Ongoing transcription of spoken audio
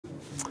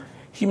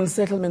Human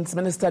Settlements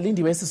Minister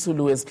Lindiwe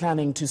Sisulu is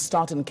planning to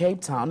start in Cape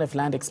Town if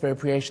land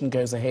expropriation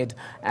goes ahead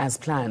as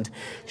planned.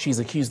 She's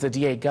accused the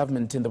DA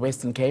government in the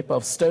Western Cape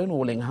of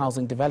stonewalling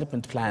housing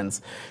development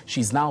plans.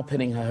 She's now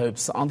pinning her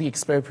hopes on the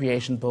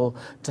Expropriation Bill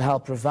to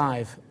help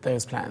revive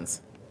those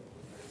plans.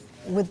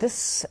 With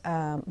this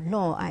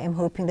law, I am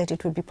hoping that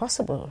it will be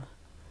possible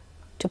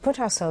to put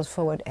ourselves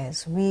forward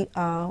as we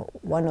are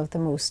one of the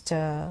most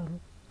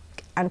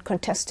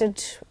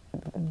uncontested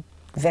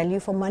value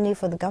for money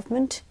for the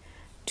government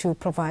to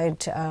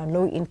provide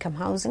low-income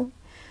housing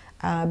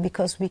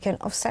because we can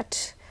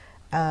offset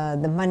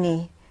the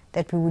money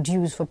that we would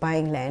use for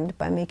buying land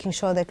by making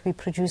sure that we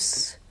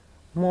produce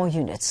more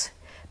units,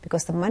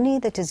 because the money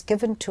that is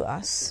given to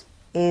us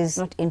is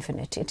not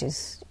infinite. It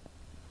is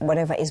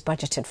whatever is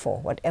budgeted for,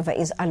 whatever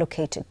is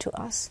allocated to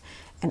us,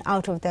 and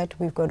out of that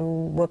we've got to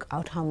work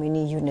out how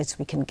many units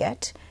we can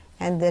get,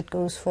 and that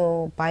goes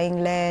for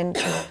buying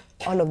land,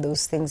 all of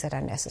those things that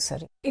are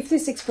necessary. If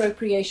this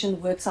expropriation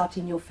works out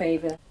in your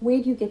favor,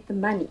 where do you get the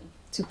money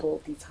to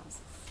build these houses?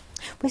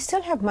 We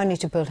still have money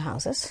to build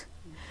houses.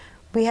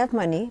 We have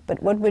money,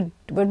 but what we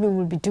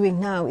will be doing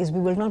now is we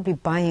will not be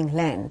buying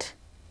land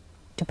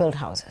to build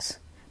houses,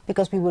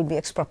 because we will be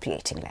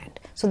expropriating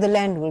land. So the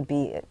land will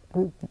be,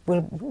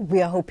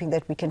 we are hoping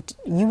that we can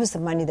use the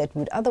money that we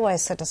would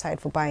otherwise set aside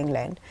for buying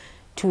land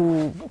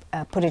to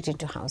put it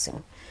into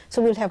housing.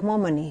 So we'll have more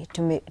money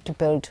to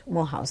build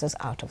more houses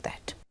out of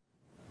that.